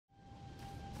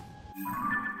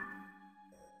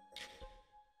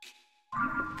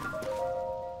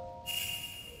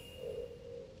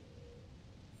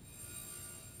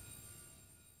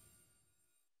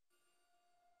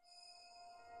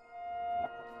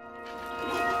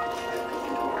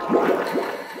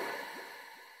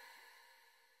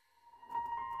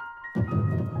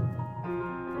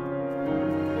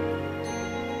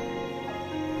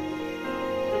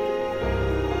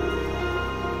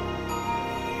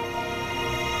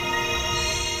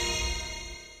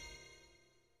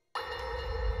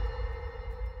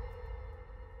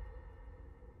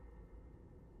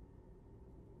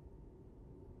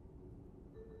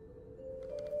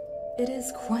It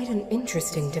is quite an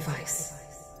interesting device.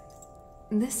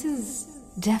 This is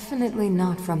definitely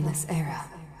not from this era.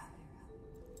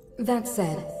 That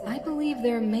said, I believe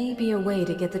there may be a way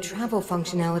to get the travel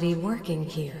functionality working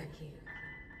here.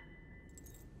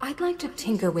 I'd like to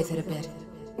tinker with it a bit.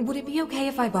 Would it be okay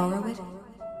if I borrow it?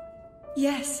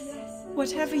 Yes,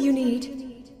 whatever you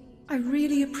need. I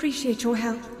really appreciate your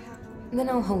help. Then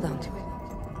I'll hold on to it.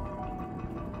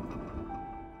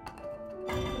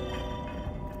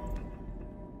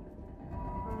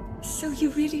 So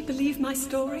you really believe my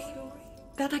story?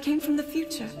 That I came from the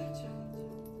future?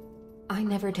 I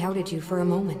never doubted you for a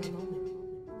moment.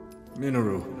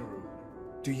 Mineru,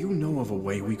 do you know of a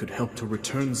way we could help to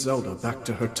return Zelda back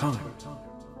to her time?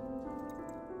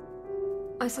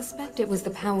 I suspect it was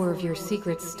the power of your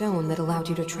secret stone that allowed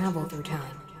you to travel through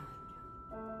time.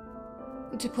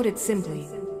 To put it simply,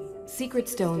 secret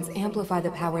stones amplify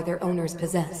the power their owners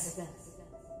possess.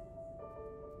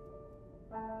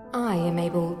 I am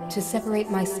able to separate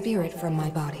my spirit from my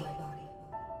body.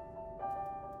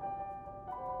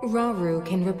 Rauru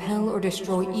can repel or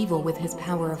destroy evil with his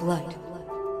power of light.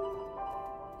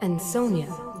 And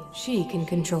Sonia, she can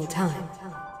control time.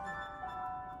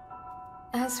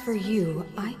 As for you,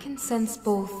 I can sense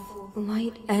both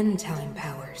light and time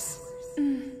powers.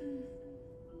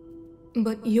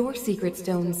 But your secret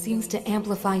stone seems to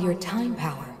amplify your time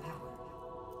power.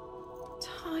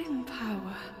 Time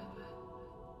power?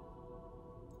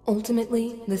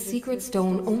 Ultimately, the secret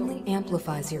stone only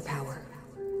amplifies your power.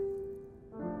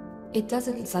 It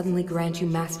doesn't suddenly grant you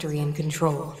mastery and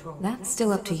control. That's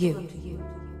still up to you.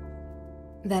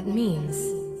 That means,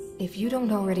 if you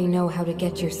don't already know how to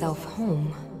get yourself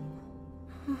home...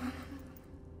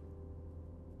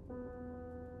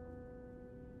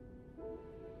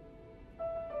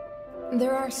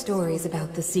 There are stories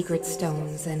about the secret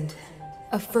stones and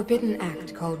a forbidden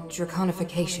act called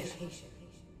Draconification.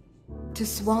 To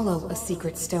swallow a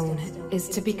secret stone is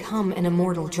to become an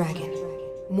immortal dragon,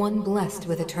 one blessed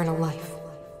with eternal life.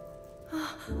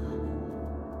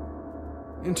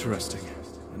 Interesting.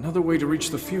 Another way to reach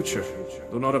the future,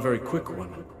 though not a very quick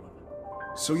one.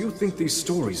 So you think these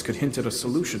stories could hint at a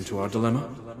solution to our dilemma?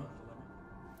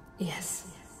 Yes.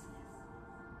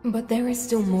 But there is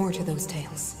still more to those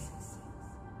tales.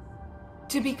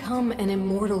 To become an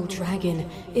immortal dragon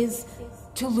is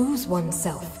to lose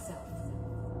oneself.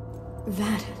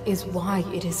 That is why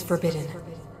it is forbidden.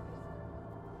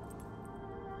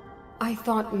 I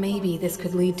thought maybe this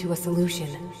could lead to a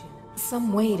solution,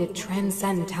 some way to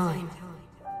transcend time.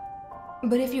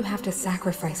 But if you have to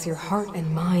sacrifice your heart and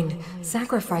mind,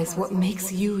 sacrifice what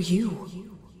makes you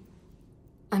you.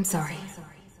 I'm sorry.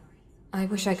 I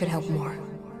wish I could help more.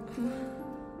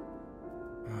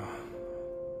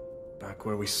 Back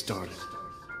where we started.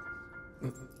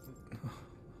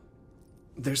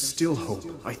 There's still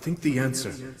hope. I think the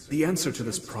answer to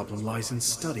this problem lies in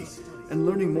study and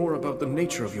learning more about the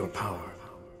nature of your power.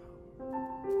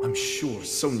 I'm sure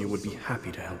Sonia would be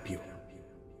happy to help you.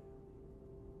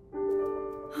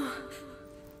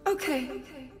 Okay.